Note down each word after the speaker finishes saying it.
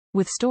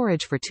With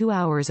storage for 2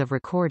 hours of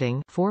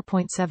recording,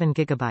 4.7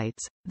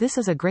 gigabytes, this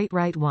is a great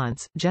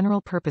write-once,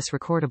 general-purpose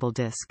recordable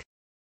disc.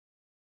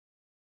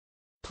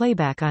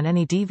 Playback on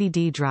any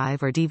DVD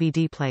drive or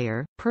DVD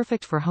player,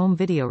 perfect for home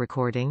video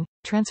recording,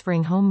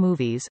 transferring home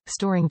movies,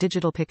 storing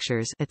digital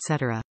pictures,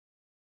 etc.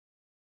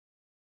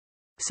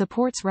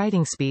 Supports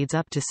writing speeds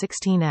up to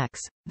 16x.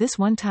 This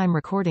one-time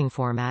recording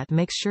format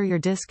makes sure your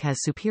disc has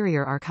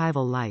superior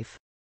archival life.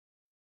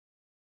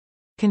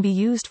 Can be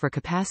used for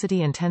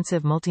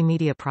capacity-intensive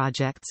multimedia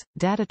projects,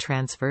 data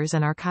transfers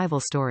and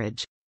archival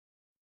storage.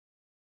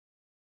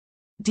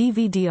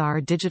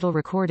 DVD-R digital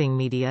recording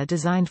media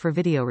designed for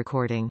video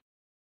recording.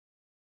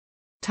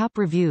 Top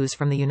reviews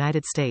from the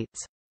United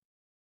States.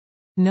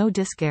 No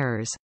disk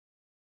errors.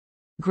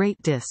 Great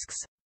discs.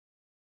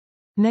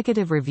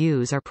 Negative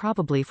reviews are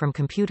probably from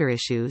computer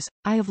issues.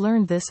 I have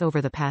learned this over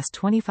the past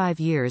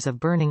 25 years of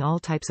burning all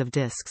types of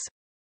disks.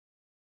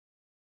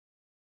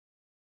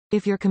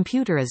 If your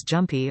computer is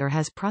jumpy or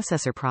has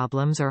processor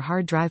problems or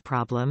hard drive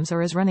problems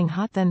or is running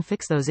hot, then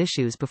fix those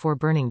issues before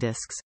burning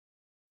disks.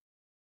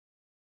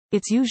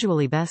 It's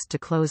usually best to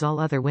close all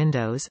other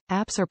windows,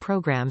 apps or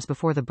programs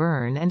before the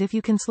burn, and if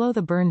you can slow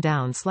the burn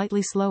down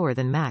slightly slower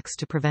than max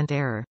to prevent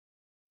error.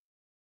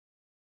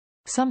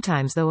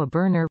 Sometimes though a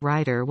burner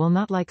writer will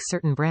not like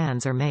certain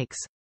brands or makes.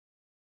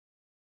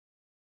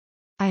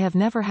 I have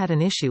never had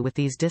an issue with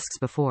these disks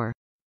before.